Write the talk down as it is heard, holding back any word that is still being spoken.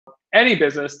any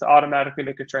business to automatically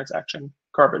make a transaction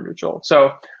carbon neutral.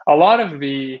 So a lot of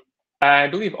the, I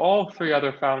believe all three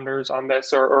other founders on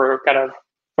this, or kind of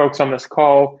folks on this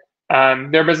call,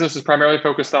 their business is primarily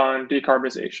focused on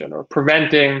decarbonization or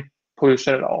preventing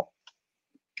pollution at all.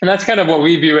 And that's kind of what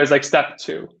we view as like step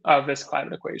 2 of this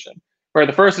climate equation, where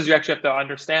the first is you actually have to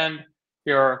understand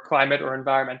your climate or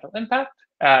environmental impact.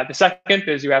 The second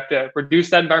is you have to reduce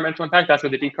that environmental impact. That's where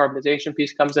the decarbonization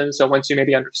piece comes in. So once you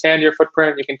maybe understand your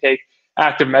footprint, you can take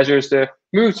active measures to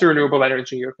move to renewable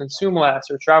energy or consume less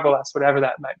or travel less, whatever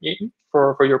that might mean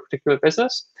for your particular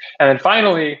business. And then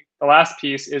finally, the last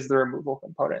piece is the removal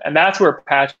component. And that's where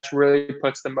Patch really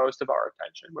puts the most of our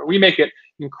attention, where we make it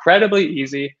incredibly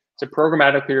easy to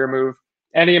programmatically remove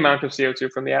any amount of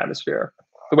CO2 from the atmosphere.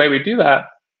 The way we do that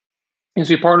is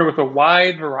we partner with a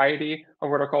wide variety of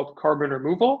what are called carbon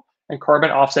removal and carbon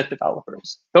offset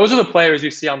developers. Those are the players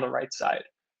you see on the right side.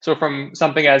 So from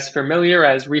something as familiar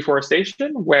as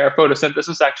reforestation, where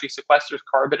photosynthesis actually sequesters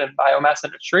carbon and biomass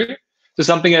in a tree, to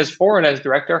something as foreign as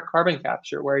direct air carbon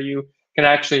capture, where you can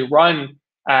actually run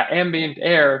ambient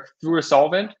air through a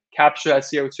solvent, capture that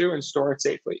CO2 and store it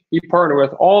safely. We partner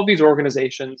with all of these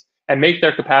organizations and make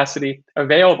their capacity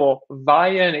available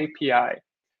via an API.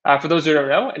 For those who don't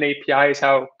know, an API is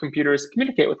how computers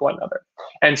communicate with one another.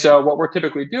 And so what we're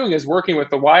typically doing is working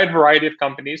with a wide variety of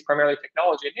companies, primarily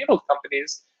technology-enabled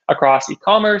companies, across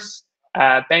e-commerce,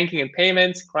 banking and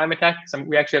payments, climate tech.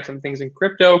 We actually have some things in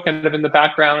crypto kind of in the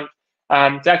background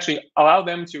to actually allow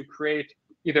them to create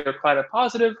either climate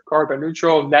positive, carbon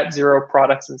neutral, net zero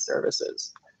products and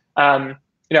services.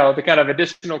 The kind of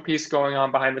additional piece going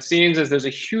on behind the scenes is there's a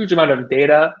huge amount of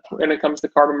data when it comes to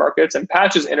carbon markets, and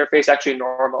Patch's interface actually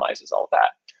normalizes all that.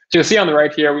 So you'll see on the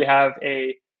right here, we have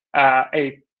a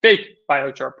fake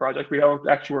biochar project. We don't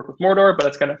actually work with Mordor, but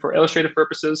it's kind of for illustrative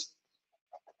purposes.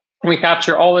 We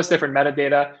capture all this different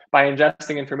metadata by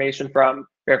ingesting information from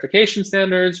verification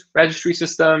standards, registry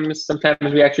systems.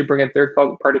 Sometimes we actually bring in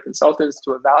third-party consultants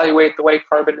to evaluate the way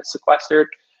carbon is sequestered.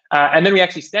 And then we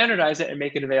actually standardize it and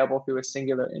make it available through a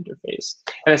singular interface.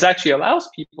 And this actually allows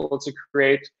people to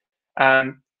create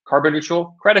carbon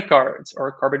neutral credit cards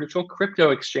or carbon neutral crypto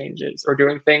exchanges, or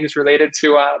doing things related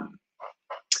to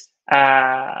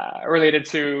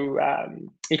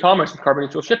e-commerce and carbon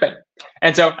neutral shipping.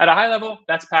 And so at a high level,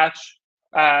 that's Patch,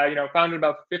 founded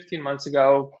about 15 months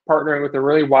ago, partnering with a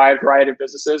really wide variety of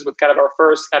businesses, with kind of our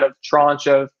first kind of tranche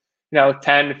of 10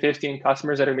 to 15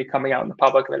 customers that are going to be coming out in the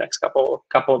public in the next couple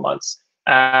of months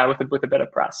with a bit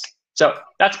of press. So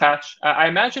that's Patch. I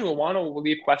imagine we'll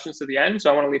leave questions to the end,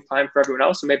 so I want to leave time for everyone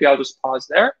else. So maybe I'll just pause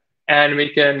there, and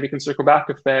we can circle back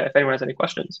if anyone has any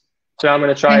questions. So I'm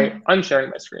going to try unsharing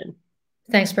my screen.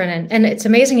 Thanks, Brennan. And it's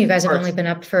amazing you guys have only been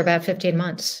up for about 15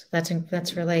 months. That's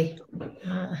really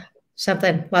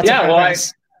something. Lots of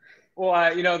progress.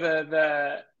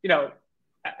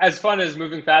 As fun as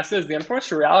moving fast is, the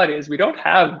unfortunate reality is we don't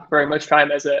have very much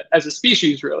time as a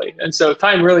species, really, and so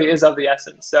time really is of the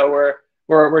essence. So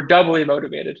we're doubly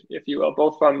motivated, if you will,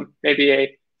 both from maybe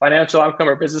a financial outcome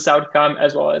or business outcome,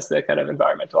 as well as the kind of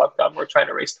environmental outcome we're trying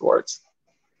to race towards.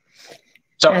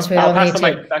 So I'll pass the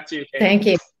mic back to you, Kate. Thank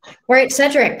you. All right,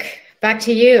 Cedrick, back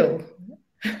to you.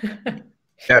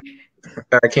 Yeah.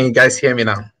 Can you guys hear me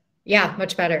now? Yeah,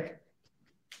 much better.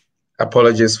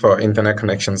 Apologies for internet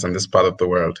connections in this part of the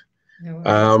world.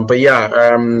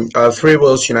 No Three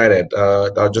Wheels United,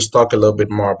 I'll just talk a little bit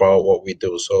more about what we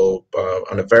do. So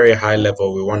on a very high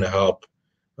level, we want to help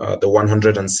the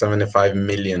 175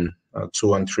 million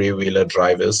 2- and 3-wheeler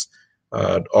drivers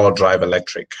all drive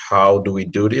electric. How do we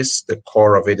do this? The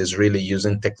core of it is really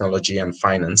using technology and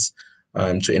finance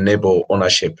to enable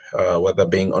ownership, whether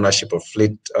being ownership of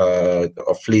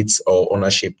fleets or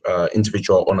ownership,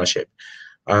 individual ownership.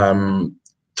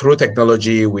 Through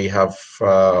technology, we have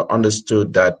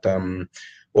understood that,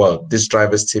 these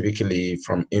drivers typically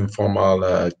from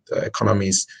informal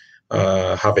economies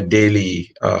have a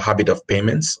daily habit of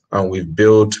payments, and we've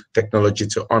built technology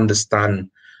to understand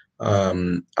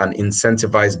and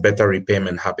incentivize better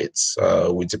repayment habits.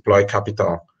 We deploy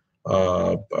capital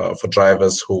for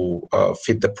drivers who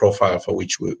fit the profile for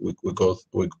which we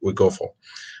go for.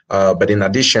 But in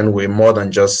addition, we're more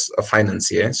than just a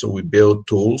financier. So we build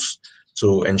tools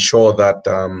to ensure that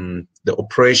the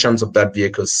operations of that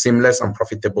vehicle is seamless and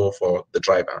profitable for the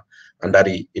driver, and that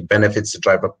it benefits the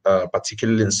driver,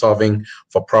 particularly in solving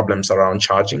for problems around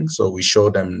charging. So we show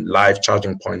them live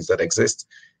charging points that exist.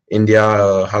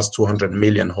 India has 200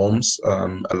 million homes.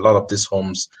 A lot of these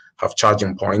homes have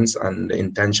charging points, and the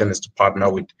intention is to partner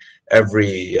with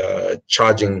every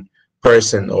charging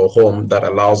person or home that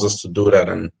allows us to do that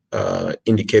and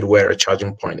indicate where a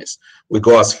charging point is. We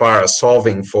go as far as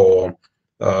solving for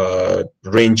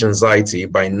range anxiety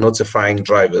by notifying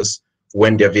drivers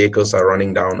when their vehicles are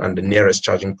running down and the nearest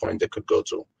charging point they could go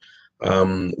to.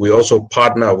 We also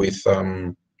partner with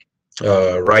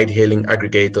ride-hailing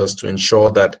aggregators to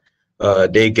ensure that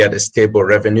they get a stable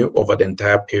revenue over the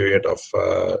entire period of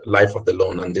life of the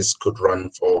loan, and this could run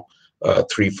for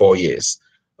 3-4 years.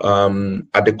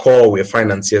 At the core, we're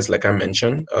financiers, like I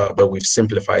mentioned, but we've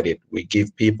simplified it. We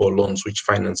give people loans which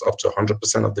finance up to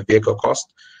 100% of the vehicle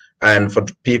cost. And for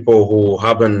people who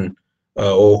haven't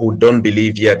or who don't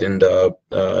believe yet in the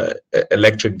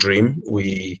electric dream,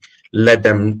 we let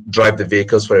them drive the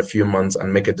vehicles for a few months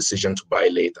and make a decision to buy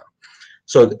later.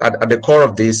 So at the core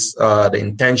of this, the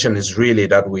intention is really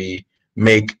that we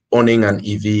make owning an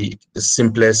EV the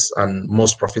simplest and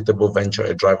most profitable venture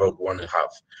a driver would want to have,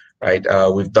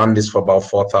 right? We've done this for about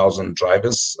 4,000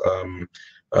 drivers.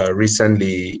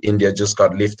 Recently, India just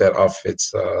got lifted off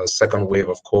its second wave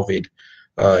of COVID.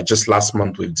 Just last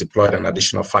month, we've deployed an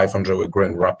additional 500. We're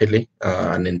growing rapidly.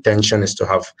 And the intention is to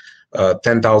have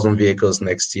 10,000 vehicles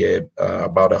next year,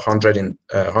 about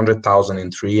 100,000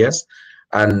 in 3 years.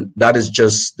 And that is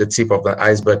just the tip of the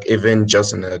iceberg, even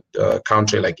just in a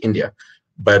country like India.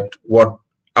 But what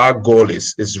our goal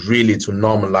is really to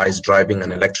normalize driving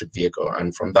an electric vehicle.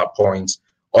 And from that point,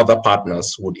 other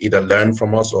partners would either learn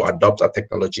from us or adopt our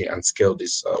technology and scale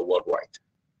this worldwide.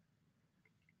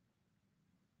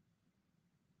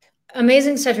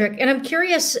 Amazing, Cedrick. And I'm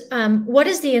curious, what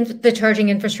does the charging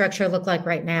infrastructure look like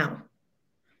right now?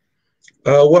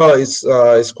 Well,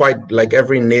 it's quite like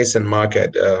every nascent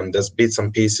market. There's bits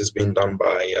and pieces being done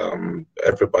by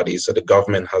everybody. So the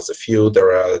government has a few.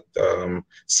 There are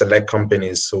select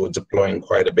companies who are deploying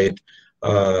quite a bit.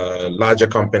 Larger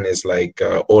companies like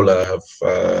Ola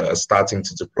have starting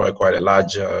to deploy quite a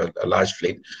large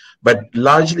fleet. But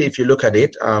largely, if you look at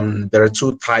it, there are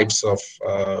two types of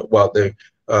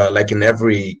like in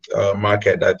every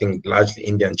market, I think largely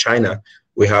India and China,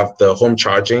 we have the home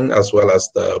charging as well as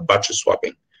the battery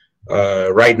swapping.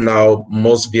 Right now,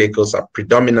 most vehicles are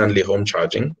predominantly home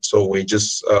charging. So we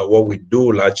just, what we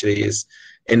do largely is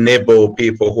enable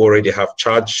people who already have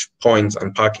charge points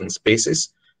and parking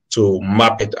spaces to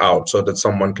map it out so that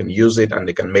someone can use it and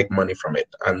they can make money from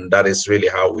it. And that is really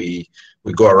how we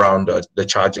go around the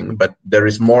charging. But there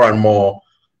is more and more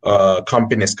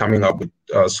companies coming up with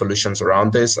solutions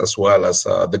around this, as well as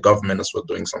the government as well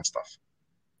doing some stuff.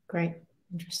 Great.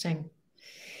 Interesting.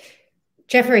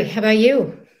 Jeffrey, how about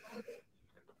you?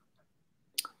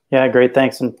 Yeah, great.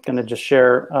 Thanks. I'm going to just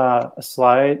share a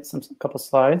couple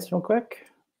slides real quick.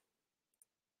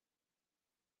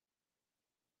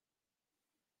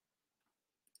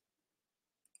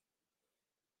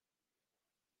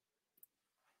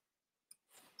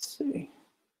 Let's see.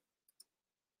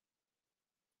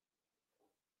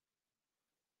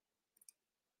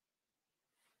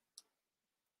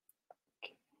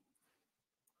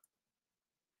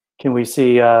 Can we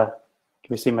see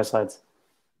my slides?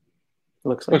 It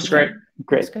looks great.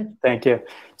 Great. Good. Thank you.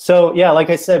 So yeah, like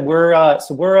I said, we're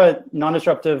a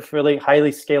non-disruptive, really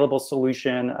highly scalable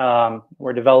solution.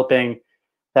 We're developing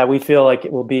that we feel like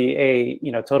it will be a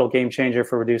total game changer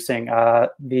for reducing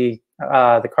the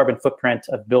carbon footprint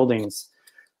of buildings.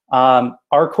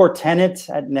 Our core tenet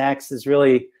at Next is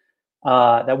really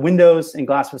that windows and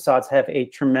glass facades have a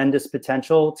tremendous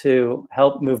potential to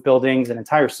help move buildings and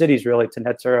entire cities really to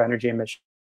net zero energy emissions.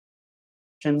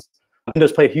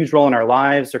 Windows play a huge role in our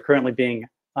lives. They're currently being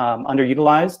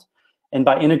underutilized. And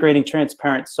by integrating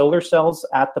transparent solar cells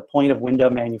at the point of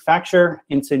window manufacture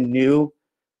into new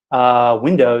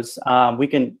windows, we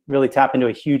can really tap into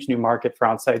a huge new market for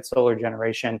on-site solar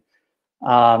generation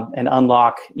and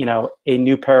unlock, a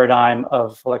new paradigm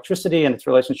of electricity and its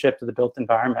relationship to the built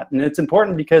environment. And it's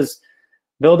important because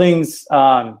buildings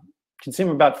consume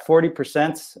about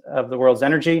 40% of the world's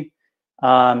energy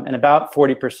and about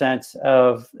 40%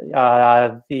 of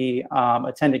the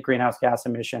attendant greenhouse gas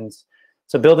emissions.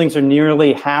 So buildings are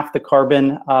nearly half the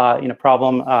carbon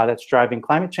problem that's driving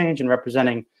climate change and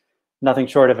representing nothing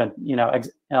short of an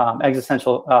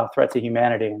existential threat to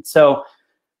humanity. And so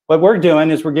what we're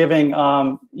doing is we're giving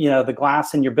the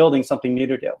glass in your building something new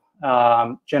to do,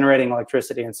 generating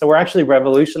electricity. And so we're actually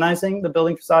revolutionizing the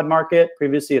building facade market.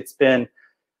 Previously, it's been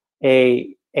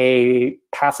a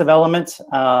passive element,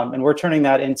 and we're turning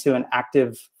that into an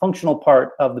active, functional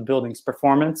part of the building's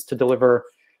performance to deliver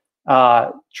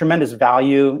tremendous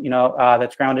value,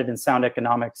 that's grounded in sound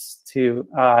economics to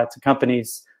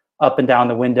companies up and down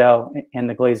the window in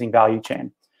the glazing value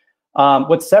chain.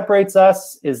 What separates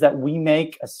us is that we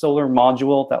make a solar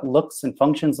module that looks and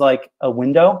functions like a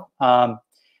window.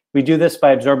 We do this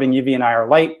by absorbing UV and IR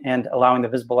light and allowing the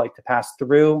visible light to pass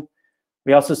through.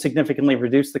 We also significantly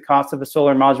reduce the cost of a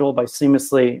solar module by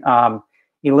seamlessly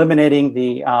eliminating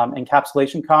the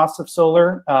encapsulation costs of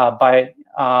solar by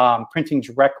printing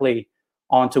directly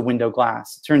onto window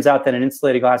glass. It turns out that an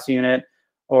insulated glass unit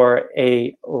or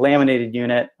a laminated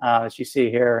unit, as you see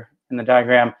here in the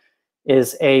diagram,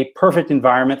 is a perfect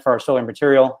environment for our solar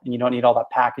material, and you don't need all that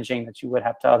packaging that you would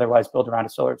have to otherwise build around a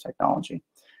solar technology.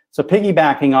 So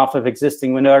piggybacking off of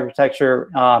existing window architecture,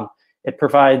 it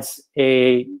provides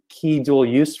a key dual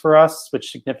use for us, which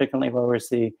significantly lowers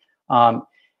the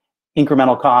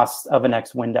incremental cost of a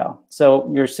next window.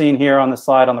 So you're seeing here on the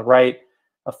slide on the right,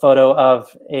 a photo of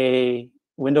a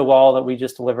window wall that we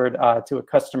just delivered to a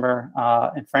customer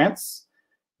in France.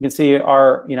 You can see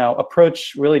our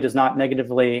approach really does not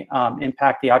negatively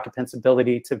impact the occupant's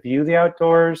ability to view the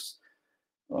outdoors.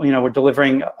 We're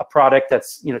delivering a product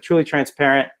that's truly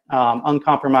transparent,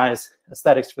 uncompromised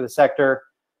aesthetics for the sector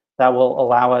that will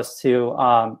allow us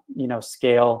to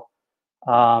scale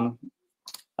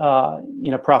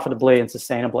profitably and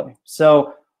sustainably.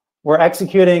 So we're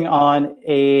executing on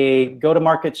a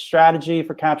go-to-market strategy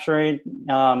for capturing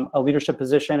a leadership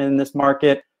position in this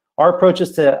market. Our approach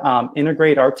is to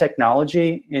integrate our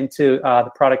technology into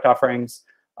the product offerings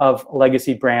of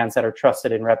legacy brands that are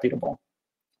trusted and reputable,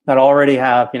 that already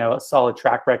have a solid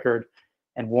track record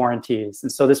and warranties.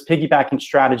 And so this piggybacking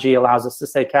strategy allows us to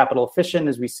stay capital efficient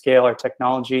as we scale our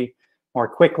technology more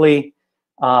quickly,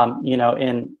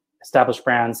 in established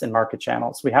brands and market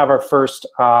channels. We have our first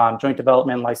joint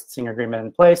development licensing agreement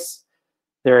in place.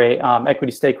 They're a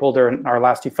equity stakeholder in our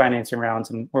last 2 financing rounds,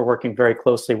 and we're working very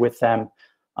closely with them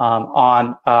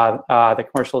on the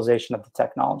commercialization of the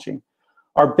technology.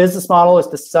 Our business model is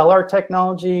to sell our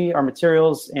technology, our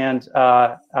materials, and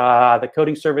the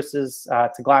coating services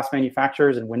to glass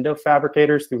manufacturers and window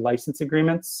fabricators through license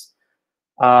agreements.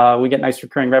 We get nice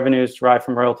recurring revenues derived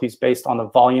from royalties based on the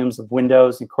volumes of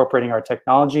windows incorporating our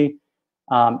technology,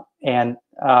 and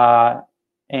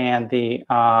the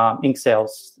ink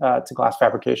sales to glass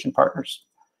fabrication partners.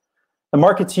 The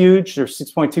market's huge. There's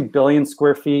 6.2 billion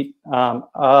square feet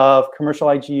of commercial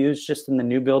IGUs just in the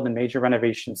new build and major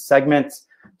renovation segments.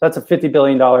 That's a $50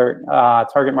 billion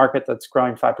target market that's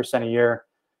growing 5% a year.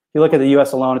 If you look at the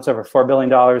US alone, it's over $4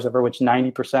 billion, over which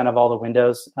 90% of all the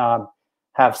windows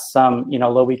have some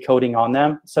low-E coating on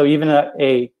them. So even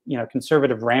a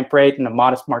conservative ramp rate and a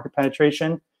modest market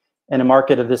penetration in a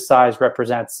market of this size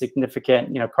represents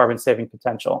significant carbon saving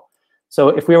potential. So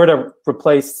if we were to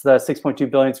replace the 6.2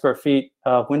 billion square feet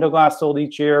of window glass sold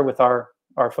each year with our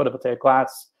photovoltaic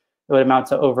glass, it would amount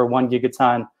to over 1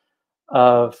 gigaton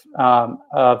of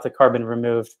the carbon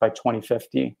removed by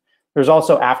 2050. There's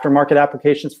also aftermarket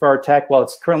applications for our tech. While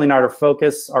it's currently not our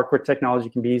focus, our core technology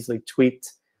can be easily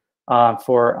tweaked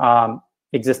for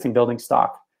existing building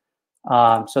stock.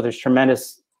 So there's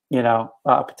tremendous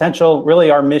potential.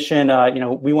 Really, our mission,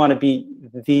 we want to be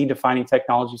the defining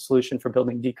technology solution for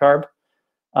building decarb.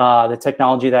 The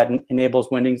technology that enables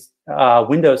windows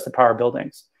to power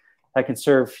buildings that can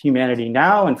serve humanity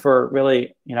now and for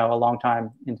really, a long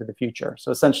time into the future.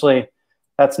 So essentially,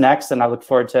 that's next, and I look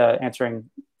forward to answering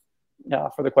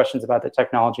further questions about the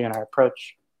technology and our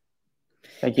approach.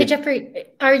 Thank you. Hey, Jeffrey,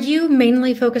 are you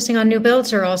mainly focusing on new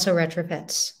builds or also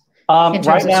retrofits in terms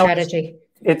right of now, strategy?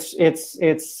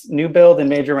 It's new build and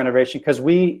major renovation because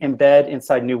we embed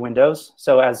inside new windows.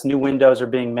 So as new windows are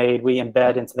being made, we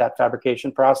embed into that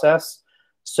fabrication process.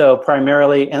 So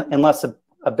primarily, unless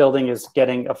a building is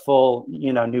getting a full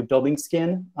new building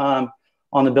skin on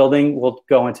the building, we'll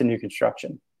go into new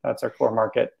construction. That's our core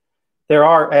market. There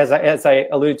are, as I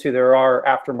alluded to, there are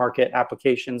aftermarket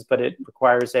applications, but it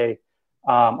requires a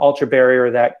ultra barrier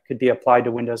that could be applied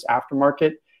to windows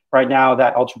aftermarket. Right now,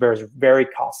 that ultra barrier is very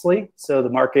costly, so the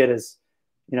market is,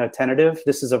 tentative.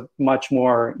 This is a much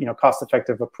more,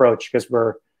 cost-effective approach because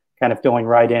we're kind of going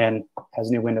right in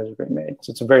as new windows are being made.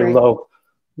 So it's a very low,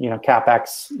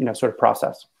 capex, sort of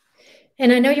process.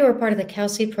 And I know you were part of the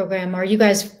CalSeed program. Are you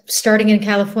guys starting in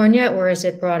California, or is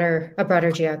it a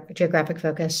broader geographic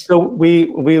focus? So we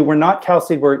were not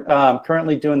CalSeed. We're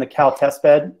currently doing the Cal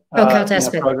Testbed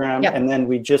program, yep. And then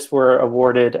we just were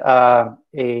awarded a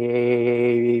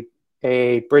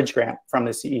bridge grant from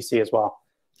the CEC as well.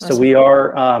 Awesome. So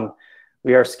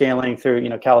we are scaling through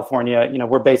California.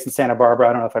 We're based in Santa Barbara.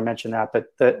 I don't know if I mentioned that, but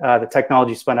the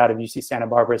technology spun out of UC Santa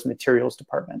Barbara's materials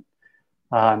department.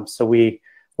 So we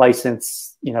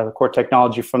license the core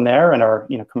technology from there and are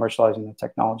commercializing the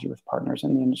technology with partners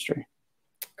in the industry.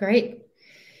 Great.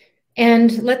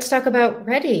 And let's talk about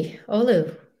Reeddi.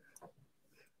 Olu.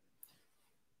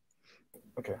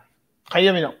 Okay. Can you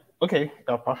hear me now? Okay,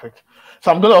 perfect.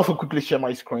 So I'm gonna also quickly share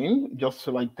my screen just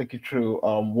to like take you through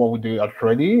what we do at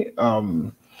Reeddi.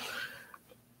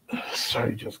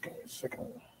 Sorry, just give me a second.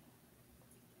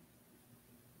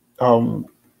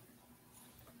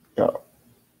 Yeah.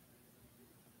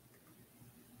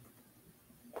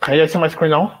 Can you see my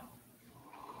screen now?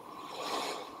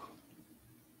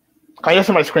 Can you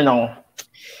see my screen now?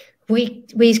 We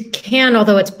can,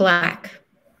 although it's black.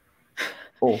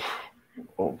 Oh,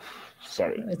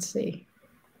 sorry. Let's see.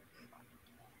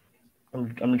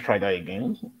 Let me try that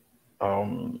again.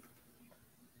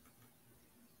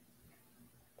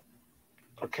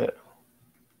 Okay.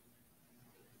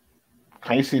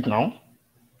 Can you see it now?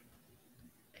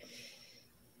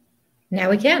 Now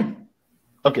we can.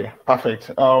 Okay, perfect.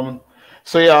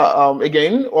 So yeah,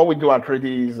 again, what we do at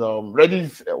Reeddi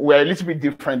is we're a little bit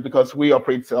different because we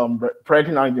operate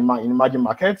primarily now in emerging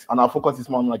markets, and our focus is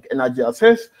more on like energy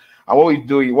access. And what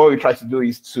we try to do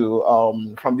is to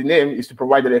from the name is to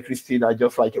provide electricity that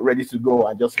just like ready to go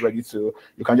and just ready to,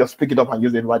 you can just pick it up and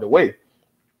use it right away.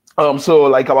 So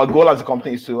like our goal as a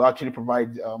company is to actually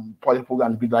provide portable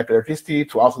and big like electricity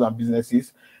to households and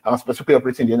businesses, specifically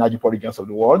operating in the energy poor regions of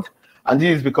the world. And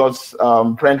this is because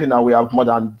currently now we have more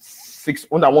than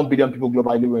 1 billion people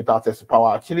globally living with access to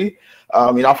power. Actually,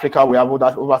 in Africa we have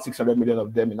over 600 million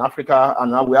of them in Africa,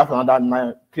 and now we have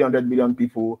another 300 million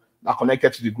people that are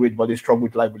connected to the grid, but they struggle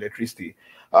with live electricity.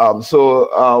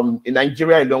 In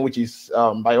Nigeria alone, which is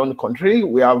my own country,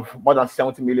 we have more than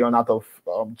 70 million out of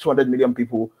 200 million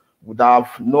people would have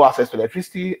no access to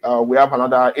electricity. We have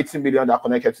another 18 million that are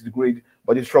connected to the grid,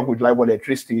 but they struggle with live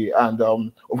electricity. And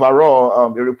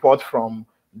overall, a report from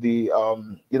the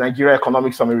Nigeria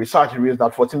Economic Summit Research reveals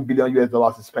that $14 billion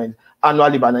is spent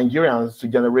annually by Nigerians to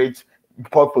generate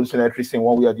poor producing electricity in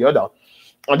one way or the other.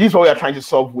 And this is what we are trying to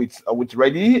solve with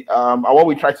Reeddi. And what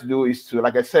we try to do is to,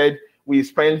 like I said, we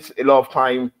spent a lot of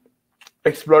time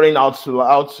exploring how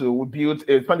to build.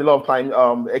 Spend a lot of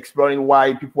time exploring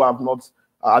why people have not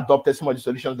adopted some of the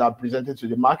solutions that are presented to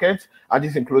the market, and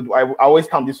this includes, I always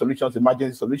term these solutions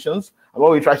emergency solutions. And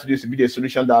what we try to do is to build a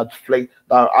solution that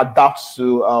adapts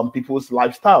to people's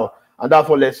lifestyle, and that's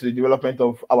what led to the development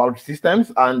of our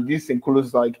systems. And this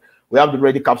includes like we have the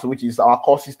Reeddi capsule, which is our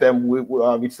core system.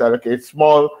 It's like a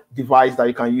small device that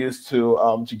you can use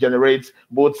to generate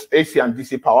both AC and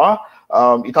DC power.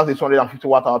 It has a 250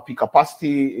 watt-hour peak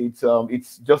capacity.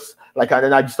 It's just like an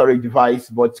energy storage device,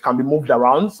 but can be moved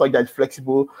around so that it's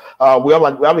flexible. We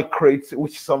have a crate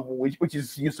which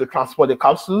is used to transport the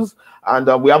capsules,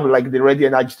 and we have like the Reeddi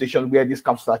energy station where these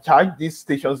capsules are charged. These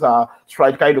stations are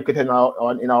strategically located in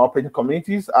our operating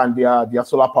communities, and they are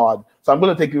solar powered. So I'm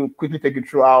going to quickly take you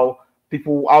through how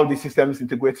the systems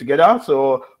integrate together.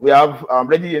 So we have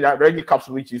Reeddi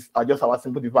capsule, which is just our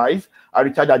simple device. I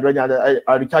recharge at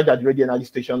Reeddi energy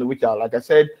station, which are, like I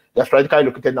said, they're strategically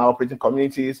located in our operating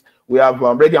communities. We have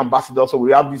Reeddi ambassadors. So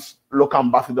we have these local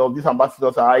ambassadors. These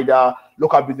ambassadors are either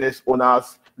local business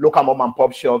owners, local mom and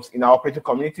pop shops in our operating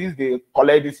communities. They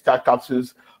collect these charge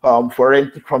capsules for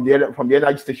rent from the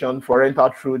energy station for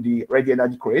rental through the Reeddi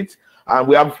energy crate. And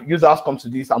we have users come to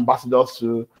these ambassadors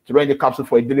to rent the capsule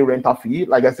for a daily rental fee.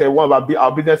 Like I said, one of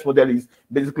our business model is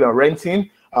basically on renting.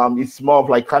 It's more of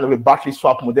like kind of a battery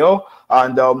swap model,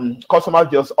 and customers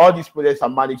just, all these projects are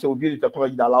managed. So we build the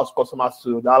technology that allows us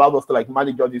to like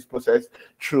manage all this process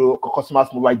through customers'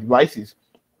 mobile devices.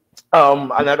 And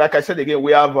like I said again,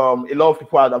 we have a lot of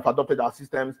people that have adopted our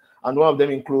systems, and one of them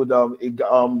include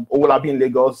Olubanjo in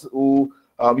Lagos, who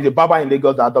is a barber in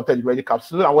Lagos that adopted the Reeddi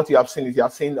capsule. And what you have seen is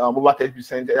over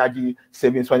 30% energy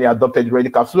savings when they adopted the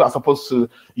Reeddi capsule, as opposed to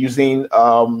using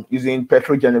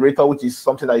petrol generator, which is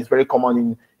something that is very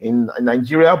common in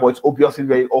Nigeria, but it's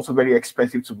obviously also very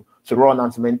expensive to run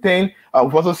and to maintain.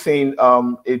 We've also seen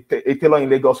a tailor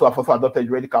in Lagos who have also adopted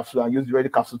the Reeddi capsule and used the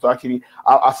Reeddi capsule to actually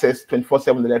access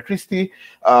 24/7 electricity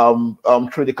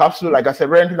through the capsule. Like I said,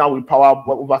 right now we power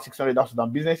over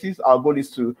 600,000 businesses. Our goal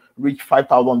is to reach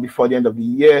 5,000 before the end of the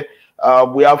year.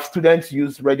 We have students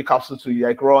use Reeddi capsule to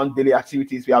like run daily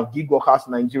activities. We have gig workers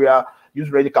in Nigeria use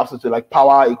Reeddi capsule to like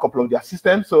power a couple of their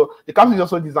systems. So the capsule is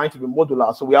also designed to be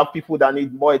modular. So we have people that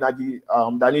need more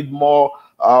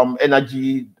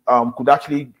energy, could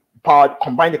actually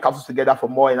combine the capsules together for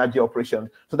more energy operation.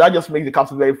 So that just makes the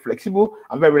capsule very flexible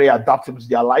and very, very adaptable to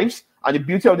their lives. And the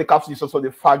beauty of the capsule is also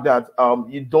the fact that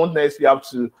you don't necessarily have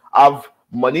to have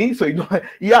money. So you don't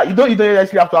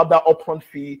necessarily have to have that upfront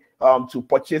fee to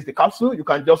purchase the capsule. You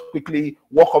can just quickly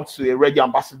walk up to a Reeddi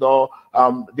ambassador.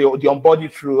 They onboard you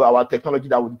through our technology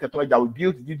that we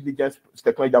built, the due diligence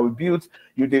technology that we built.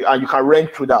 And you can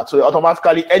rent through that. So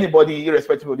automatically, anybody,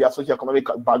 irrespective of their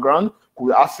socioeconomic background,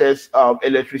 could access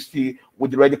electricity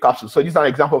with the Reeddi capsule. So this is an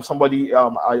example of somebody,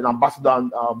 an ambassador,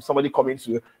 and somebody coming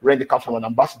to rent the capsule from an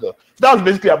ambassador. So that's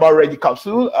basically about Reeddi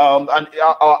capsule. And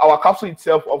our capsule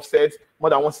itself offsets more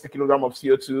than 160 kilograms of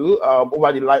CO2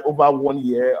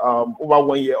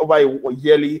 over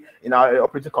yearly in our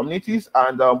operating communities.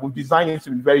 And we've designed it to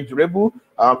be very durable,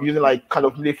 using like kind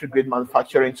of military grade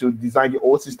manufacturing to design the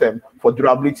whole system for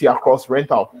durability across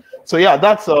rental. So yeah,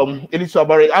 that's a little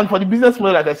about it. And for the business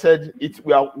model, like I said,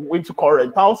 we are going to call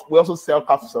rentals. We also sell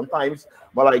capsules sometimes,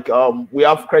 but like we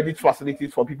have credit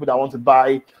facilities for people that want to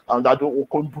buy and that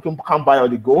can't buy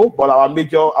on the go. But our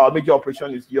major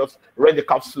operation is just rent the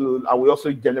capsule, and we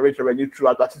also generate revenue through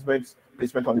advertisements,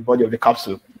 placement on the body of the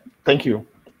capsule. Thank you.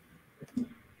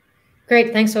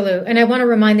 Great, thanks, Olu. And I want to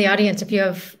remind the audience, if you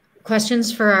have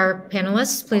questions for our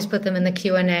panelists, please put them in the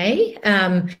Q&A.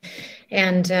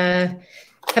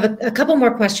 Have a couple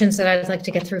more questions that I'd like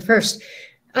to get through first.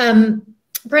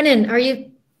 Brennan,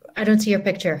 I don't see your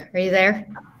picture. Are you there?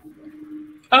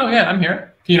 Oh yeah, I'm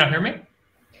here. Can you not hear me?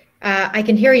 I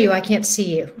can hear you. I can't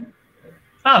see you.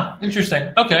 Ah,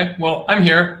 interesting. Okay, well, I'm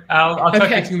here. I'll try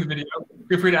fixing the video.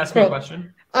 Feel free to ask me a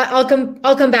question. I'll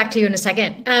come back to you in a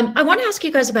second. I want to ask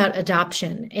you guys about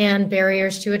adoption and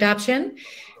barriers to adoption.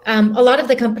 A lot of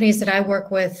the companies that I work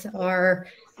with are,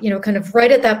 kind of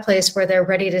right at that place where they're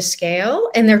ready to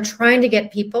scale, and they're trying to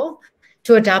get people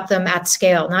to adopt them at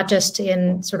scale, not just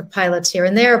in sort of pilots here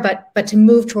and there, but to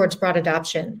move towards broad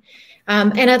adoption.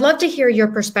 And I'd love to hear your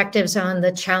perspectives on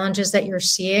the challenges that you're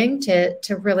seeing to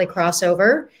really cross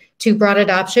over to broad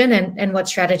adoption and what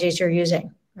strategies you're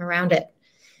using around it.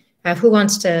 Who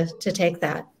wants to take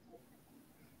that?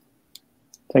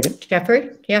 Take it.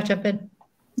 Jeffrey? Yeah, jump in.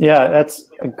 Yeah,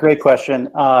 that's a great question.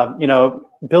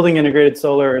 Building integrated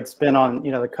solar, it's been on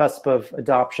the cusp of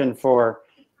adoption for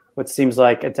what seems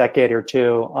like a decade or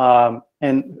two.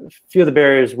 And a few of the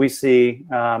barriers we see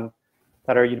that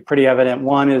are pretty evident.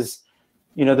 One is,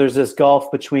 there's this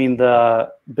gulf between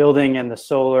the building and the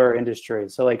solar industry.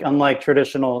 So like, unlike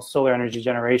traditional solar energy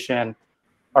generation,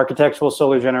 architectural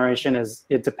solar generation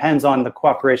it depends on the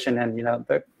cooperation and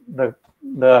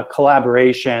the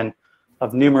collaboration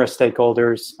of numerous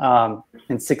stakeholders,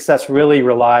 and success really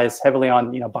relies heavily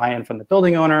on buy-in from the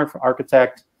building owner, from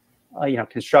architect,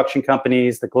 construction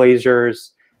companies, the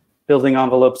glaziers, building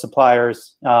envelope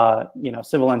suppliers,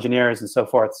 civil engineers, and so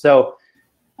forth. So,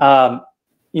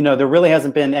 there really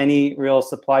hasn't been any real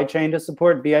supply chain to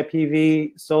support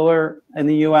BIPV solar in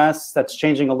the U.S. That's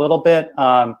changing a little bit.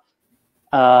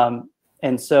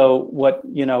 And so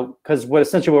because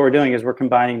essentially what we're doing is we're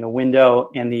combining the window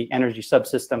and the energy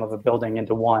subsystem of a building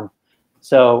into one.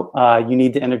 So you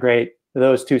need to integrate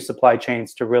those two supply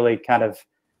chains to really kind of,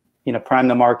 prime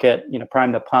the market,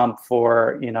 prime the pump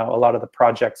for, a lot of the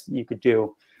projects that you could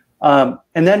do. And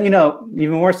then,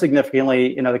 even more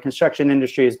significantly, the construction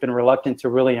industry has been reluctant to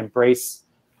really embrace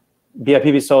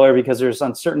BIPV solar because there's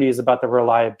uncertainties about the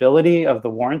reliability of the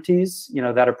warranties,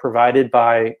 that are provided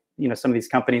by some of these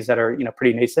companies that are,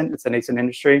 pretty nascent. It's a nascent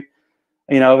industry.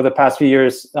 Over the past few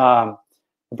years, the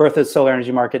birth of the solar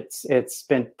energy markets, it's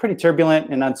been pretty turbulent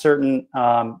and uncertain.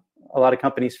 A lot of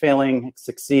companies failing,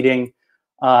 succeeding.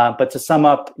 But to sum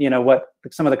up, what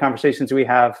some of the conversations we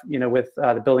have, with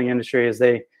the building industry is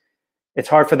it's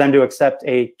hard for them to accept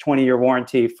a 20-year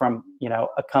warranty from,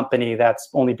 a company that's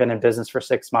only been in business for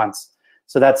 6 months.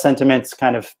 So that sentiment's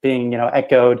kind of being,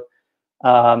 echoed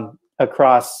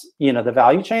across the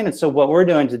value chain. And so what we're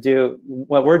doing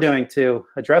to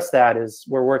address that is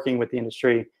we're working with the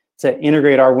industry to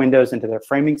integrate our windows into their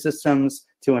framing systems,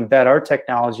 to embed our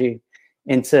technology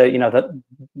into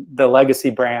the legacy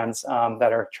brands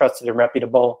that are trusted and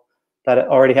reputable, that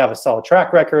already have a solid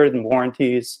track record and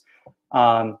warranties,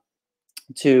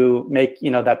 to make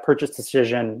that purchase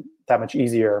decision that much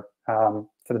easier for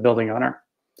the building owner.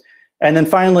 And then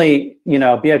finally,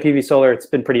 BIPV solar, it's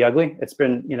been pretty ugly. It's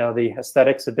been, the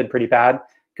aesthetics have been pretty bad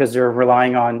because they're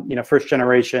relying on, first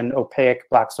generation opaque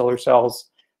black solar cells.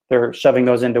 They're shoving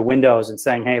those into windows and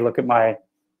saying, hey, look at my,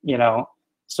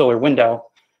 solar window.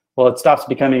 Well, it stops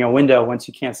becoming a window once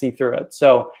you can't see through it.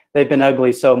 So they've been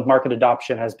ugly. So market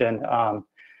adoption has been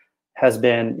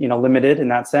limited in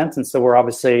that sense. And so we're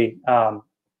obviously,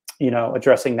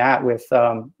 addressing that with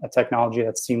a technology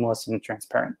that's seamless and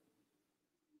transparent.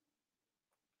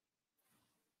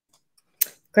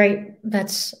 Great,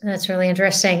 that's really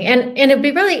interesting, and it'd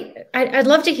be really, I'd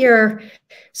love to hear,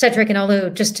 Cedrick and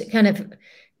Olu, just kind of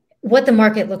what the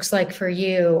market looks like for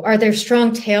you. Are there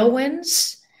strong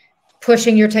tailwinds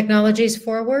pushing your technologies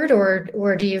forward,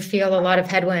 or do you feel a lot of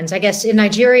headwinds? I guess in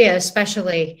Nigeria,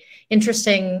 especially,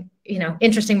 interesting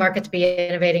market to be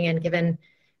innovating in, given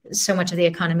so much of the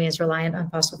economy is reliant on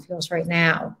fossil fuels right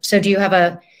now. So do you have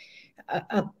a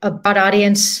broad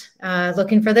audience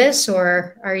looking for this,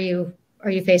 or are you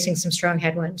facing some strong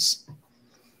headwinds?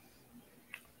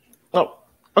 Oh,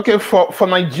 okay. For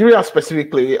Nigeria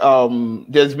specifically,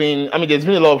 there's been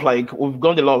a lot of we've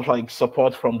gotten a lot of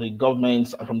support from the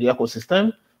government and from the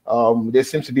ecosystem. There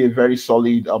seems to be a very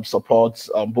solid support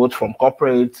both from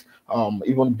corporate,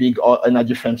 even big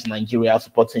energy firms in Nigeria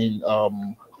supporting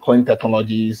clean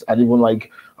technologies, and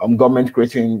even government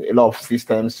creating a lot of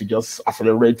systems to just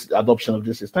accelerate the adoption of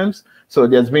these systems. So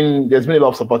there's been a lot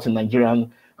of support in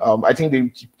Nigerian. I think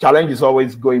the challenge is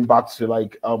always going back to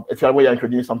especially when you're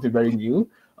introducing something very new,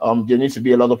 there needs to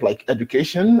be a lot of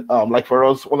education. For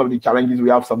us, one of the challenges we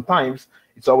have sometimes,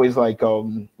 it's always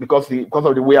because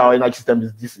of the way our energy system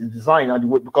is designed,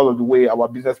 and because of the way our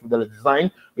business model is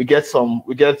designed, we get some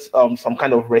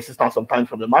kind of resistance sometimes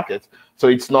from the market. So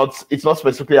it's not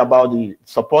specifically about the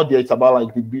support there. It's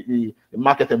about the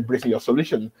market embracing your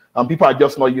solution. People are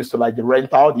just not used to the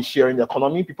rental, the sharing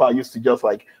economy. People are used to just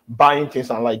buying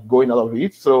things and going out of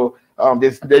it. So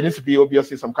there needs to be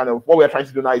obviously some kind of, what we're trying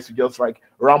to do now is to just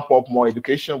ramp up more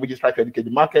education. We just try to educate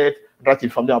the market, try to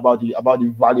inform them about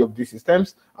the value of these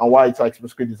systems and why it's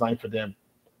specifically designed for them.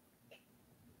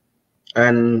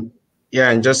 And yeah,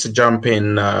 and just to jump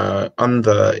in on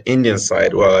the Indian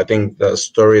side, well, I think the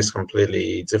story is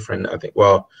completely different. I think,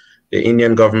 well, the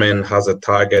Indian government has a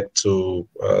target to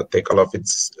take all of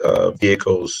its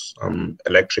vehicles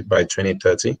electric by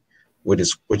 2030.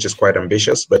 Which is quite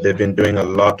ambitious, but they've been doing a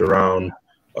lot around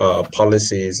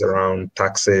policies, around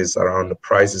taxes, around the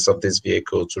prices of this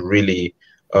vehicle to really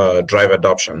drive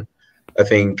adoption. I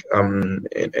think,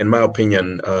 in my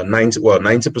opinion,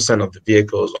 90% of the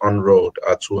vehicles on road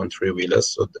are 2- and 3-wheelers,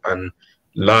 so, and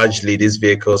largely these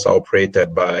vehicles are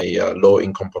operated by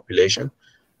low-income population.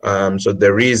 So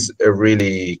there is a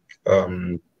really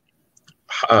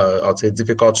I'd say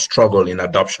difficult struggle in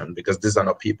adoption, because these are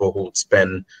not people who would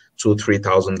spend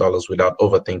 $2,000-3,000 without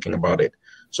overthinking about it.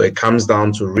 So it comes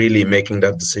down to really making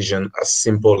that decision as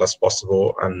simple as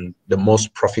possible and the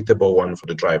most profitable one for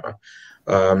the driver.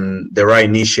 There are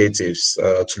initiatives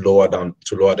to lower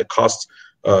the cost.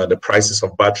 The prices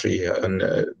of batteries in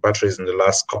the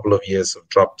last couple of years have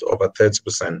dropped over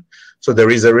 30%. So there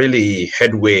is a really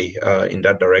headway in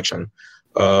that direction.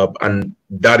 And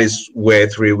that is where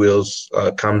 3 wheels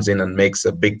comes in and makes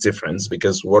a big difference,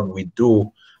 because what we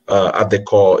do at the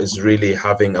core is really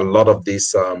having a lot of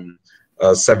these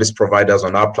service providers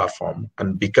on our platform.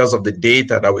 And because of the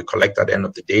data that we collect at the end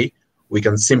of the day, we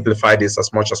can simplify this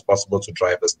as much as possible to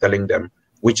drivers, telling them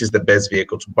which is the best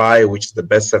vehicle to buy, which is the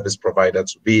best service provider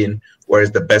to be in, where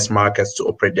is the best markets to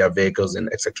operate their vehicles in,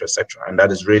 etc., etc. And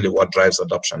that is really what drives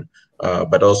adoption.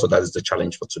 But also that is the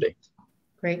challenge for today.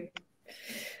 Great.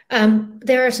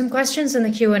 There are some questions in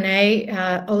the Q&A.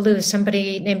 Olu,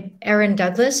 somebody named Aaron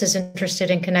Douglas is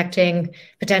interested in connecting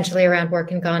potentially around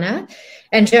work in Ghana.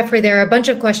 And Jeffrey, there are a bunch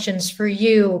of questions for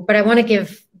you, but I want to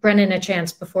give Brennan a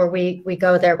chance before we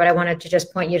go there, but I wanted to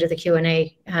just point you to the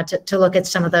Q&A to look at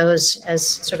some of those as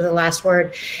sort of the last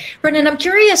word. Brennan, I'm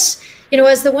curious,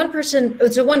 as the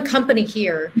one company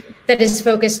here that is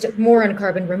focused more on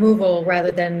carbon removal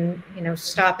rather than,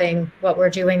 stopping what we're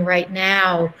doing right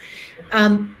now,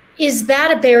 is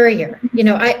that a barrier?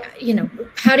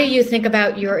 How do you think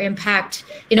about your impact?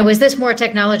 Is this more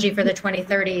technology for the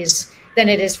 2030s than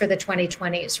it is for the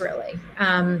 2020s, really?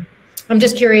 I'm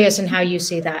just curious in how you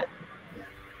see that.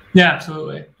 Yeah,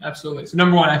 absolutely. Absolutely. So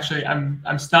number one, actually, I'm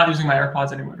not using my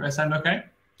AirPods anymore. Do I sound okay?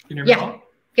 Can you hear me well?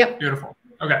 Yep. Beautiful.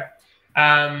 Okay.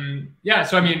 Yeah,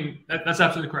 so I mean, that's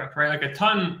absolutely correct, right? Like a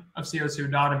ton of CO2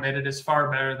 not emitted is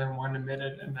far better than one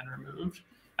emitted and then removed.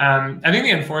 I think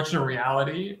the unfortunate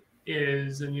reality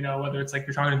is, and whether it's like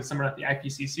you're talking to someone at the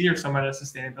IPCC or someone at a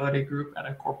sustainability group at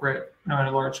a corporate, at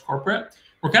a large corporate,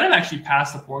 we're kind of actually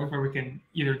past the point where we can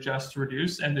either just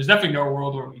reduce, and there's definitely no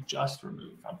world where we just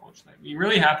remove, unfortunately. We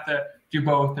really have to do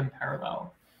both in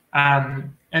parallel.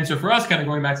 And so for us, kind of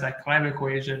going back to that climate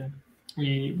equation,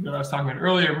 I was talking about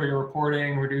earlier, where you're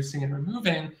reporting, reducing, and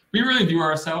removing, we really view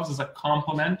ourselves as a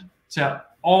complement to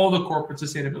all the corporate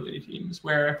sustainability teams,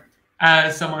 where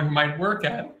as someone who might work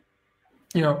at,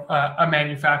 a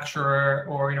manufacturer,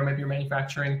 or, maybe you're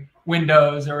manufacturing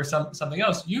windows or something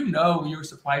else, your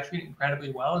supply chain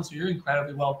incredibly well. And so you're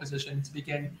incredibly well positioned to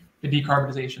begin the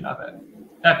decarbonization of it.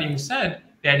 That being said,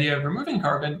 the idea of removing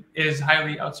carbon is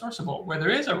highly outsourceable, where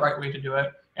there is a right way to do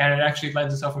it. And it actually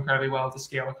lends itself incredibly well to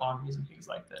scale economies and things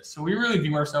like this. So we really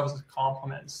view ourselves as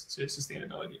complements to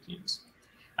sustainability teams.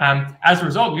 As a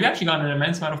result, we've actually gotten an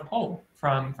immense amount of pull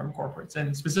from corporates.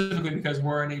 And specifically because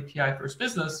we're an API first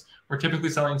business, we're typically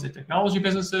selling to technology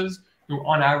businesses who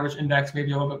on average index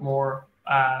maybe a little bit more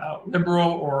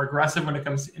liberal or aggressive when it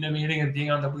comes to innovating and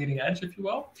being on the bleeding edge, if you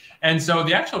will. And so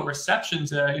the actual reception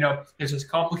to, there's this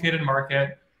complicated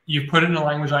market. You put it in a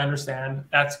language I understand.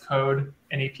 That's code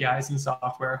and APIs and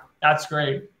software. That's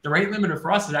great. The rate limiter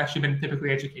for us has actually been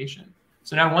typically education.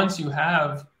 So now once you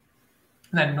have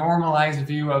that normalized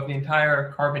view of the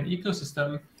entire carbon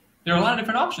ecosystem, there are a lot of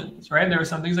different options, right? There are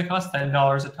some things that cost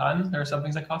 $10 a ton. There are some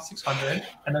things that cost $600,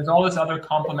 and there's all this other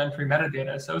complementary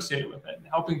metadata associated with it, and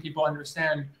helping people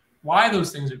understand why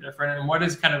those things are different and what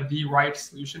is kind of the right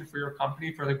solution for your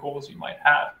company for the goals you might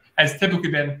have has typically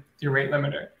been the rate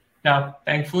limiter. Now,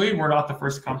 thankfully, we're not the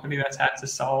first company that's had to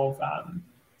solve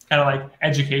kind of like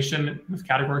education with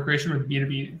category creation with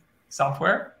B2B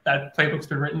software. That playbook's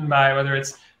been written by whether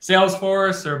it's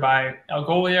Salesforce or by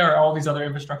Algolia or all these other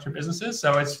infrastructure businesses.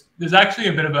 So there's actually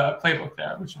a bit of a playbook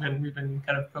there, which we've been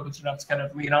kind of privileged enough to kind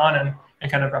of lean on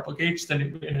and kind of replicate in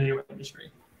a new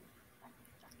industry.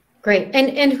 Great.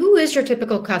 And who is your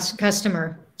typical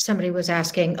customer? Somebody was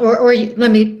asking, or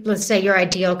let's say your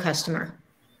ideal customer.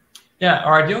 Yeah,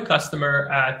 our ideal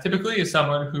customer typically is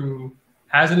someone who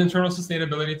has an internal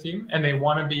sustainability team and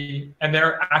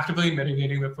they're actively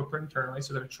mitigating the footprint internally.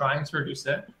 So they're trying to reduce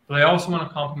it, but they also want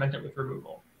to complement it with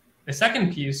removal. The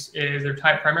second piece is they're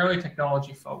primarily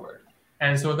technology forward.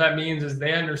 And so what that means is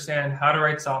they understand how to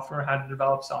write software, how to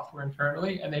develop software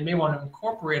internally, and they may want to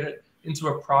incorporate it into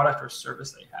a product or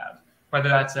service they have, whether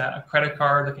that's a credit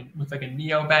card with like a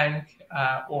neobank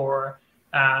or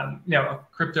a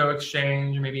crypto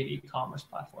exchange, or maybe an e-commerce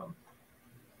platform.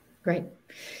 Great.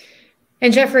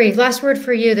 And Jeffrey, last word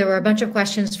for you. There were a bunch of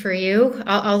questions for you.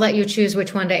 I'll let you choose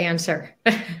which one to answer.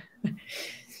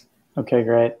 Okay,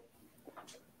 great.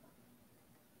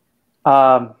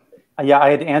 Yeah, I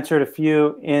had answered a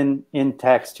few in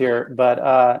text here,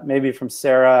 but maybe from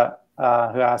Sarah, who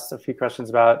asked a few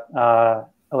questions about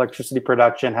electricity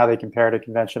production, how they compare to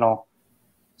conventional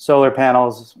solar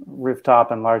panels,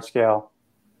 rooftop, and large scale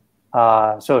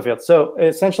solar fields. So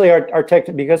essentially our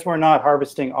tech, because we're not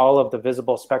harvesting all of the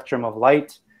visible spectrum of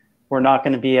light, we're not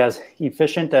going to be as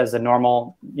efficient as a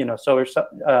normal,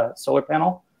 solar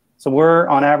panel. So we're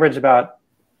on average about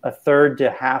a third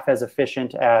to half as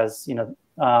efficient as,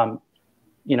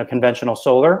 conventional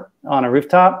solar on a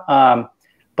rooftop.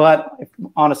 But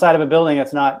on a side of a building,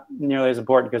 it's not nearly as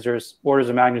important because there's orders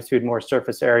of magnitude more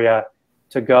surface area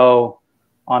to go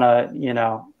on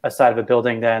a side of a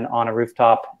building than on a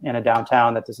rooftop in a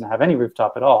downtown that doesn't have any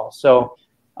rooftop at all. So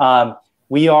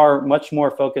we are much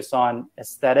more focused on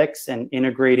aesthetics and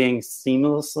integrating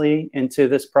seamlessly into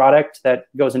this product that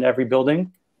goes into every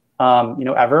building,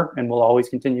 ever, and will always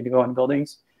continue to go in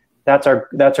buildings. That's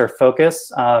our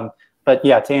focus. But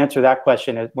yeah, to answer that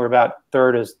question, we're about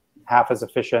third is half as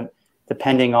efficient,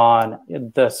 depending on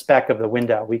the spec of the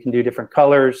window. We can do different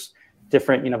colors,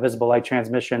 different visible light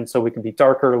transmission, so we can be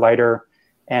darker, lighter,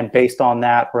 and based on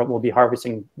that, we'll be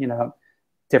harvesting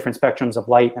different spectrums of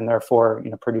light, and therefore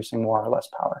producing more or less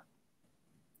power.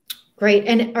 Great.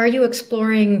 And are you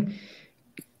exploring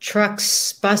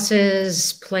trucks,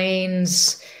 buses,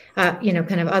 planes?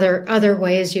 Kind of other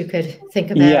ways you could think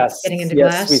about getting into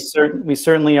glass? Yes, we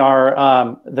certainly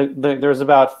are. There's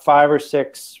about 5 or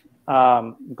 6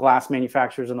 glass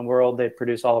manufacturers in the world. They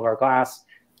produce all of our glass.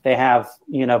 They have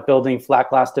building flat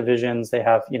glass divisions. They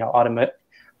have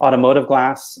automotive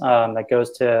glass that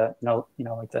goes to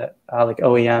like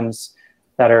OEMs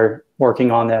that are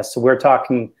working on this. So we're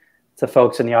talking to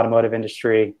folks in the automotive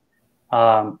industry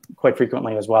quite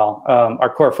frequently as well. Our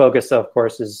core focus, of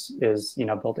course, is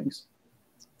buildings.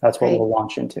 That's what we'll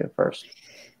launch into first.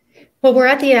 Well, we're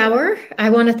at the hour. I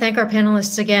want to thank our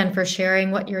panelists again for sharing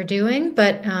what you're doing,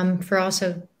 but for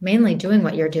also mainly doing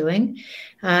what you're doing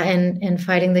and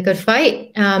fighting the good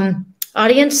fight.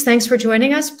 Audience, thanks for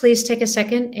joining us. Please take a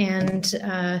second and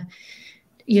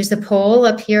use the poll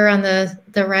up here on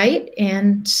the right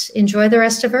and enjoy the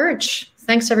rest of Urge.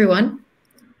 Thanks, everyone.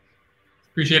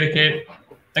 Appreciate it, Kate.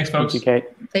 Thanks, folks. Thank you,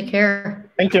 Kate. Take care.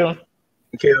 Thank you.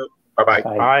 Thank you. Bye-bye.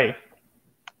 Bye. Bye.